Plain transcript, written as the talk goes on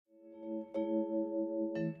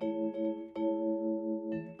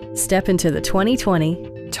Step into the 2020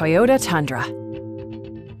 Toyota Tundra.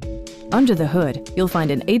 Under the hood, you'll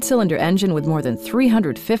find an 8-cylinder engine with more than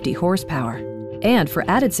 350 horsepower. And for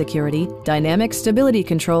added security, dynamic stability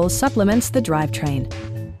control supplements the drivetrain.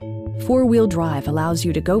 4-wheel drive allows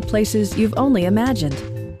you to go places you've only imagined.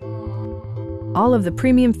 All of the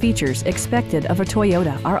premium features expected of a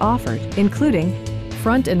Toyota are offered, including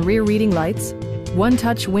front and rear reading lights,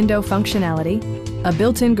 one-touch window functionality, a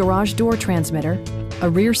built-in garage door transmitter, a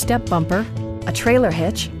rear step bumper, a trailer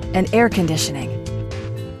hitch, and air conditioning.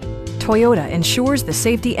 Toyota ensures the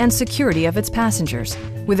safety and security of its passengers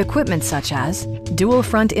with equipment such as dual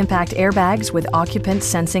front impact airbags with occupant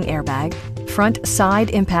sensing airbag, front side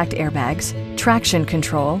impact airbags, traction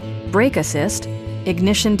control, brake assist,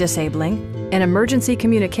 ignition disabling, an emergency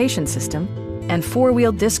communication system, and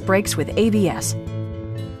 4-wheel disc brakes with ABS.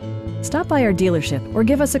 Stop by our dealership or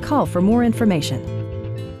give us a call for more information.